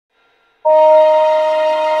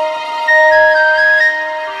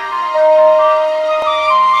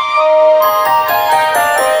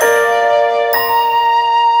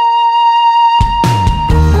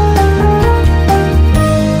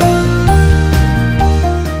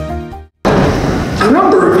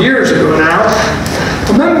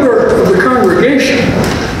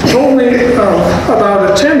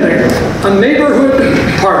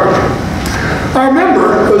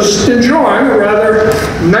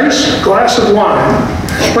nice glass of wine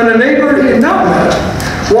when a neighbor he had not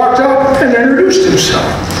met walked up and introduced himself.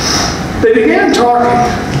 They began talking,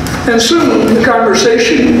 and soon the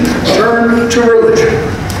conversation turned to religion.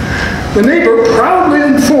 The neighbor proudly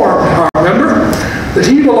informed our member that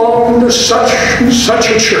he belonged to such and such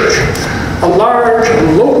a church, a large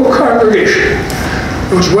and local congregation.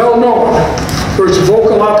 It was well known for its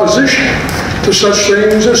vocal opposition to such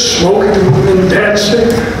things as smoking and dancing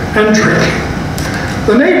and drinking.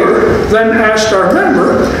 The neighbor then asked our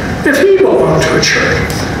member if he belonged to a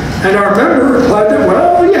church, and our member replied that,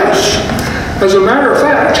 well, yes. As a matter of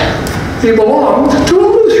fact, he belonged to a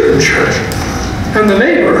Lutheran church. And the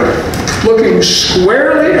neighbor, looking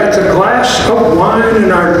squarely at the glass of wine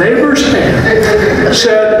in our neighbor's hand,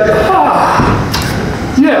 said,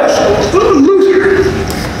 ah, yes, Lutheran.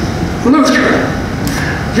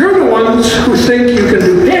 You're the ones who think you can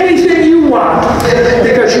do anything you want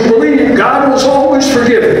because you believe God will always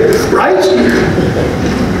forgive you, right?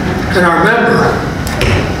 And our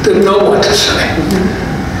member didn't know what to say.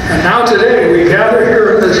 And now today we gather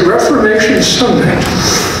here on this Reformation Sunday,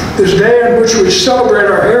 this day in which we celebrate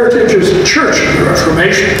our heritage as a church of the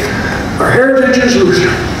Reformation. Our heritage is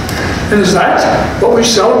Lutheran. And is that what we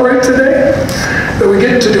celebrate today? That we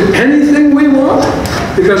get to do anything we want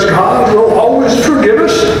because God will always forgive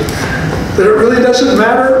us? That it really doesn't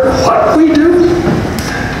matter what we do?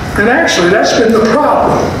 And actually, that's been the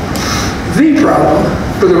problem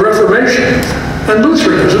for the Reformation and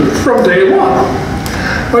Lutheranism from day one.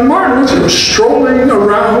 When Martin Luther was strolling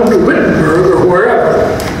around Wittenberg or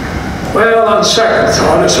wherever, well, on second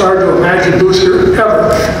thought, it's hard to imagine Luther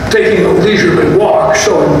ever taking a leisurely walk,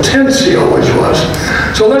 so intense he always was.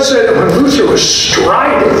 So let's say that when Luther was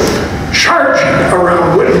striding, charging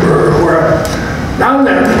around Wittenberg or wherever, now and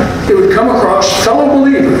then he would come across fellow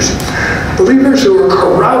believers who were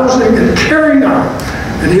carousing and carrying on,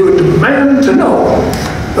 and he would demand to know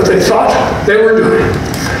what they thought they were doing.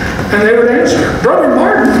 And they would answer, Brother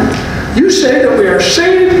Martin, you say that we are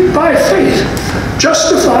saved by faith,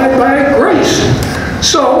 justified by grace.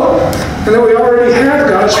 So, and that we already have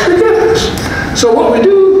God's forgiveness. So what we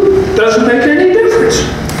do doesn't make any difference.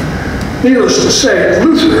 Needless to say,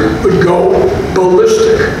 Luther would go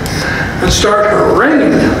ballistic and start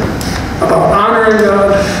haranguing them about honoring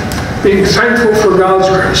God, being thankful for God's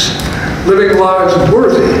grace, living lives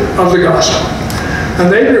worthy of the gospel.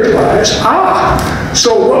 And they replies,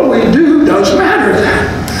 so what we do does matter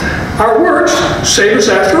then. Our works save us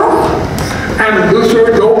after all. And Luther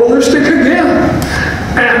would go ballistic again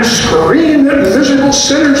and scream that miserable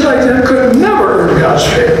sinners like them could never earn God's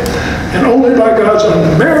favor. And only by God's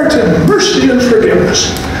unmerited mercy and forgiveness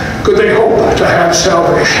could they hope to have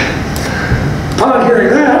salvation. Upon hearing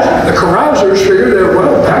that, the carousers figured they're,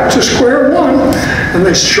 well, back to square one. And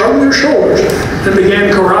they shrugged their shoulders and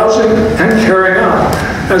began carousing and carrying on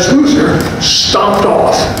as Luther stomped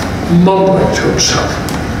off, mumbling to himself.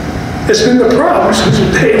 It's been the problem since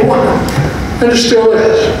day one, and it still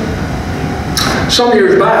is. Some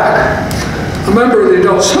years back, a member of the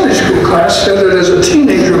adult Sunday school class said that as a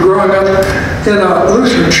teenager growing up in a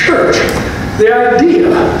Lutheran church, the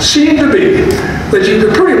idea seemed to be that you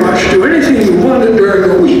could pretty much do anything you wanted during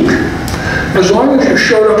the week, as long as you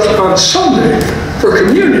showed up on Sunday for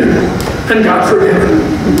communion and got forgiven.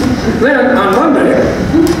 Then on Monday,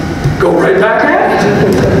 go right back at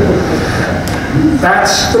it.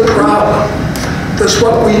 That's the problem. Does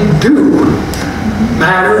what we do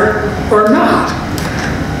matter or not?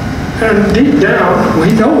 And deep down,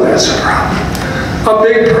 we know that's a problem, a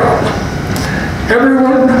big problem.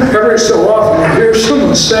 Every so often, you hear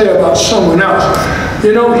someone say about someone else,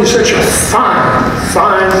 you know, he's such a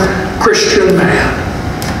fine Christian man.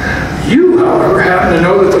 You, however, happen to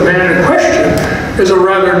know that the man in question is a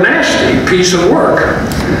rather nasty piece of work.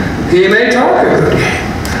 He may talk a good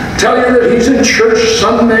game, tell you that he's in church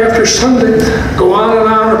Sunday after Sunday, go on and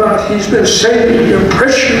on about he's been saved and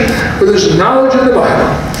Christian with his knowledge of the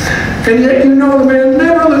Bible. And yet you know the man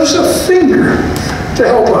never lifts a finger to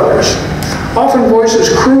help others. Often voices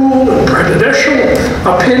cruel and prejudicial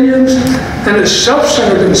opinions and is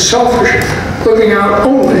self-centered and selfish, looking out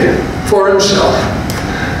only for himself.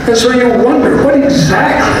 And so you wonder, what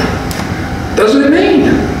exactly does it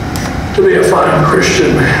mean to be a fine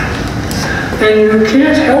Christian man? And you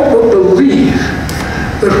can't help but believe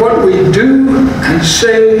that what we do and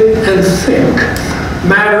say and think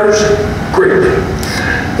matters greatly.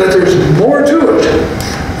 That there's more to it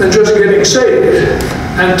than just getting saved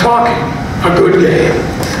and talking a good game.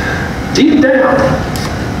 Deep down,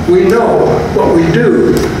 we know what we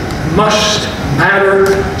do must matter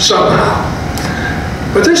somehow.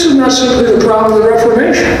 But this is not simply the problem of the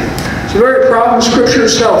Reformation. It's a very problem Scripture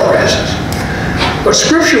itself raises. What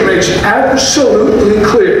Scripture makes absolutely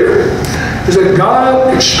clear is that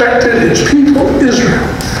God expected his people, Israel,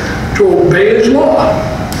 to obey his law,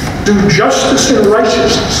 do justice and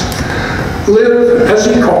righteousness, live as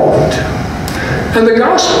he called them to. And the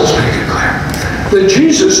Gospels make it clear that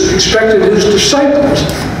Jesus expected his disciples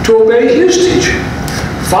to obey his teaching,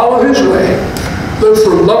 follow his way, live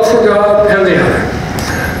for love for God and the other.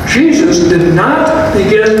 Jesus did not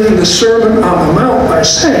begin the Sermon on the Mount by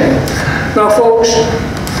saying, now folks,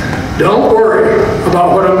 don't worry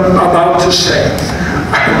about what I'm about to say.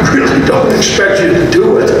 I really don't expect you to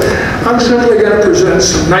do it. I'm simply going to present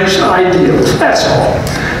some nice ideals, that's all.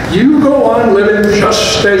 You go on living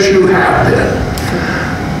just as you have been.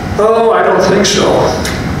 Oh, I don't think so.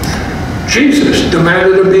 Jesus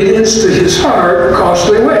demanded obedience to his hard,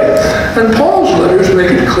 costly way. And Paul's letters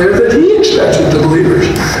make it clear that he expected the believers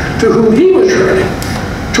to whom he was writing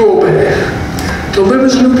to obey, to live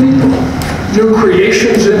as new people, new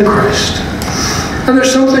creations in Christ. And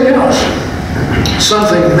there's something else,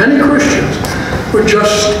 something many Christians would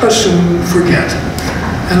just as soon forget.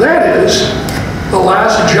 And that is the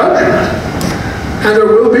last judgment. And there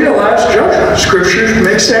will be a last judgment. Scripture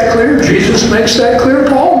makes that clear. Jesus makes that clear.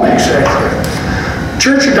 Paul makes that clear.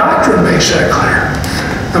 Church doctrine makes that clear.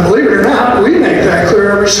 And believe it or not, we make that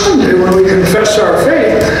clear every Sunday when we confess our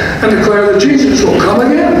faith and declare that Jesus will come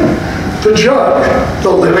again to judge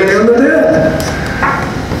the living and the dead.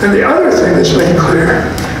 And the other thing that's made clear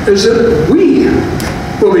is that we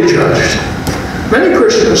will be judged. Many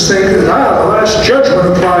Christians think that the last judgment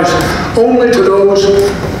applies only to those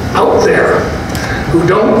out there who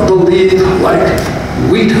don't believe like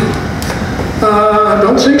we do.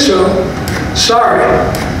 Don't think so. Sorry,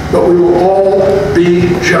 but we will all be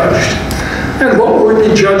judged. And what will we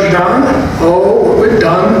be judged on? Oh, what we've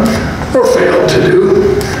done or failed to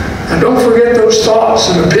do. And don't forget those thoughts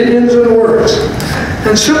and opinions and words.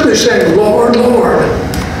 And simply saying, Lord, Lord.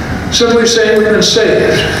 Simply saying we've been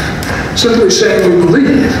saved. Simply saying we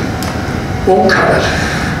believe won't cut it.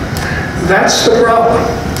 That's the problem.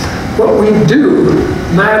 What we do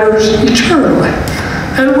matters eternally,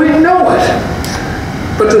 and we know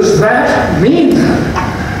it. But does that mean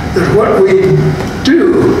that what we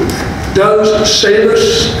do does save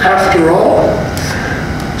us after all?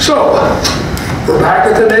 So, we're back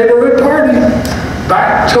at the neighborhood party,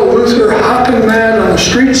 back to Luther hopping mad on the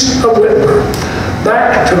streets of Wittenberg,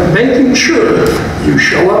 back to making sure you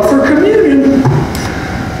show up for communion.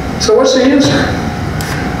 So what's the answer?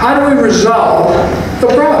 How do we resolve the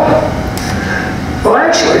problem? Well,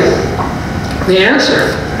 actually, the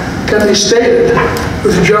answer can be stated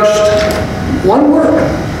with just one word.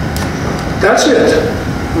 That's it.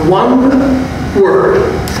 One word.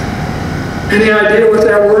 Any idea what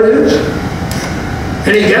that word is?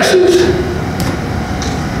 Any guesses?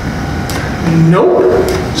 Nope.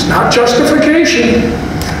 It's not justification,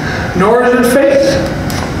 nor is it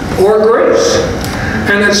faith or grace.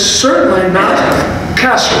 And it's certainly not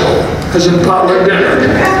casserole, as in potluck dinner.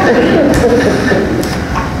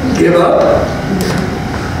 Give up.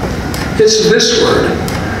 It's this word.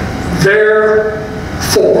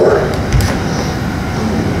 Therefore.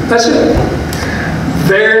 That's it.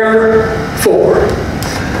 Therefore.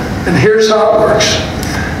 And here's how it works.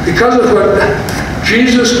 Because of what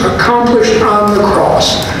Jesus accomplished on the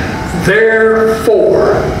cross,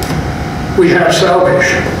 therefore, we have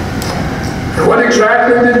salvation. And what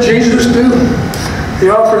exactly did Jesus do? He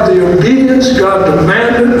offered the obedience God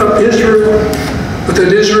demanded of Israel, but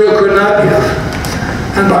that Israel could not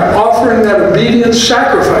give. And by offering that obedience,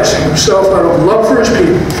 sacrificing himself out of love for his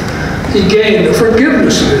people, he gained the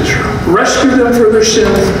forgiveness of Israel, rescued them from their sin,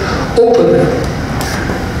 opened them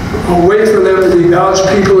a way for them to be God's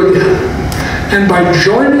people again. And by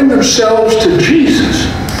joining themselves to Jesus,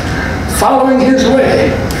 following his way,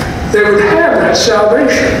 they would have that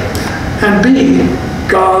salvation and be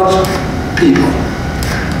God's people.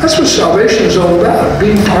 That's what salvation is all about,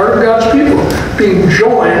 being part of God's people, being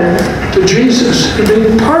joined to Jesus and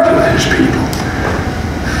being part of his people.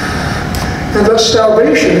 And thus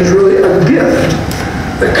salvation is really a gift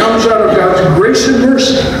that comes out of God's grace and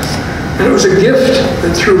mercy. And it was a gift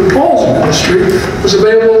that through Paul's ministry was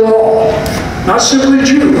available to all, not simply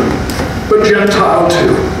Jew, but Gentile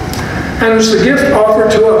too. And it's the gift offered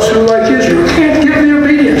to us who, like Israel, can't give the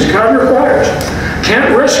obedience God requires,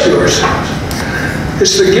 can't rescue ourselves.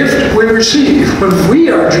 It's the gift we receive when we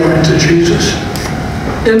are joined to Jesus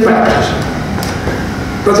in baptism.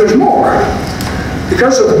 But there's more.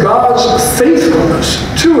 Because of God's faithfulness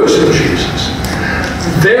to us in Jesus,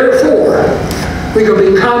 therefore, we can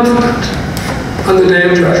be confident on the day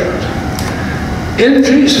of judgment. In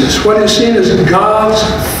Jesus, what is seen is God's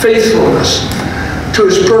faithfulness to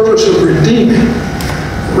his purpose of redeeming,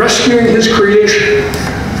 rescuing his creation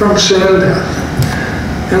from sin and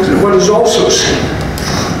death. And what is also seen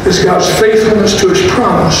is God's faithfulness to his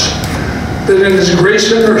promise that in his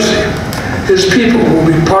grace and mercy, his people will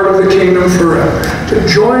be part of the kingdom forever. To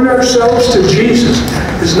join ourselves to Jesus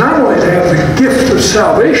is not only to have the gift of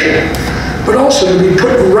salvation, but also to be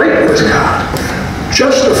put right with God,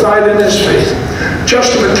 justified in his faith.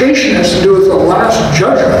 Justification has to do with the last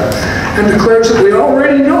judgment and declares that we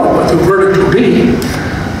already know what the verdict will be: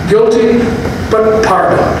 guilty but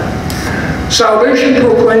pardoned. Salvation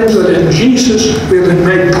proclaims that in Jesus we have been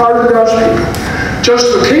made part of God's people.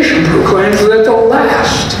 Justification proclaims that at the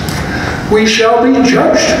last we shall be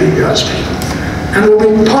judged to be God's people and will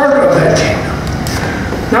be part of that kingdom.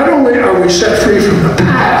 Not only are we set free from the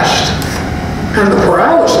past and the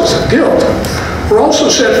paralysis of guilt, we're also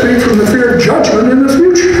set free from the fear of judgment in the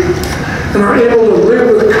future and are able to live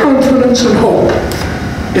with confidence and hope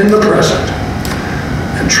in the present.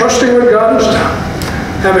 And trusting what God has done,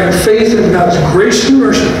 having faith in God's grace and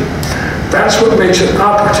mercy, that's what makes it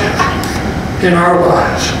operative in our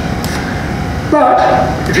lives. But,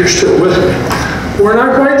 if you're still with me, we're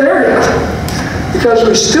not quite there yet, because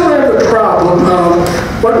we still have the problem of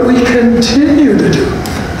what we continue to do,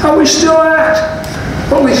 how we still act,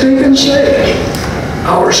 what we think and say,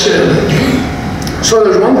 our sin. So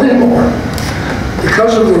there's one thing more.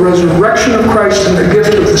 Because of the resurrection of Christ and the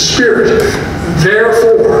gift of the Spirit,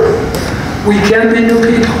 therefore, we can be new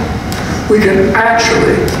people. We can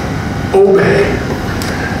actually obey.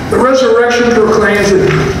 The resurrection proclaims that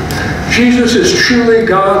Jesus is truly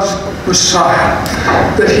God's Messiah,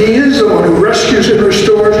 that he is the one who rescues and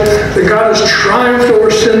restores, that God has triumphed over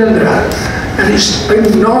sin and death, and he's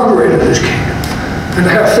inaugurated his kingdom. And to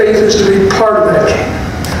have faith is to be part of that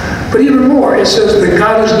kingdom. But even more, it says that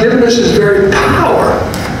God has given us his very power,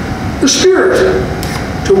 the Spirit,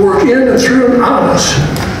 to work in and through and on us,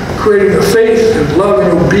 creating the faith and love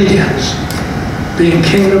and obedience being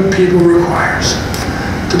kingdom people requires.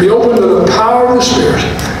 To be open to the power of the Spirit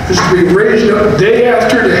is to be raised up day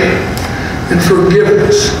after day in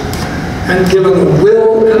forgiveness and given the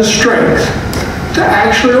will and strength to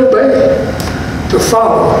actually obey, to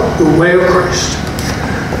follow the way of Christ.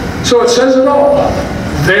 So it says it all,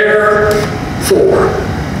 therefore.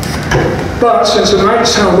 But since it might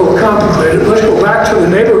sound a little complicated, let's go back to the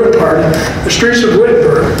neighborhood party, the streets of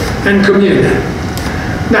Wittenberg, and communion.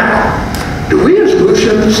 Now, do we as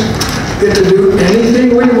Lutherans get to do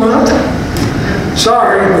anything we want?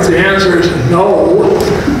 Sorry, but the answer is no.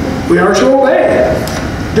 We are to obey,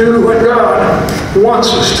 do what God wants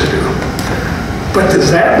us to do. But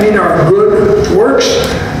does that mean our good works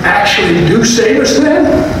actually do save us then?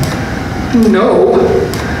 No,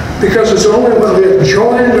 because it's only when we have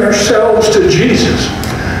joined ourselves to Jesus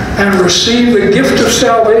and received the gift of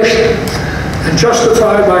salvation and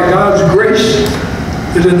justified by God's grace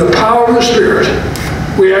that in the power of the Spirit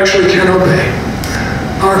we actually can obey.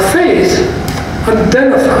 Our faith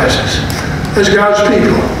identifies us as God's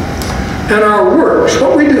people, and our works,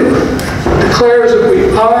 what we do, declares that we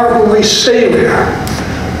are who we say we are,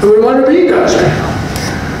 that we want to be God's people.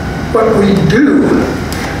 What we do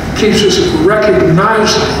keeps us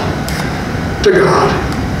recognizable to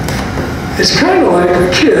God. It's kind of like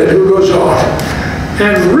a kid who goes off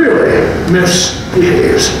and really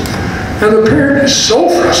misbehaves. And the parent is so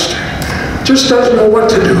frustrated, just doesn't know what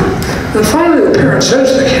to do. And finally the parent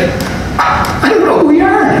says to the kid, I don't know who you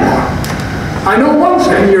are anymore. I know one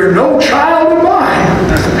thing, you're no child of mine.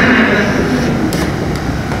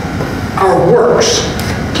 Our works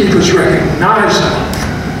keep us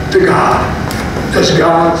recognizable to God as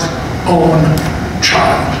God's own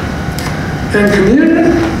child. And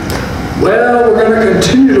communion, well, we're going to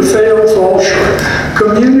continue to fail, fall short.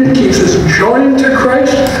 Communion keeps us joined to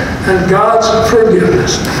Christ and God's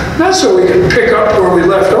forgiveness. Not so we can pick up where we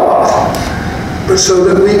left off, but so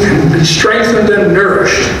that we can be strengthened and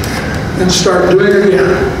nourished and start doing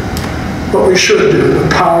again what we should do, the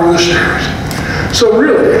power of the Spirit. So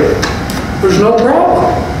really, there's no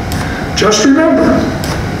problem. Just remember,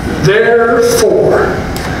 therefore.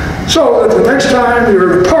 So that the next time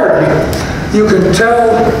you're at a party, you can tell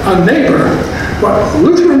a neighbor what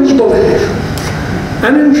Lutherans believe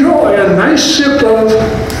and enjoy a nice sip of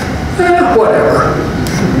whatever.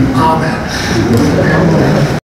 Amen.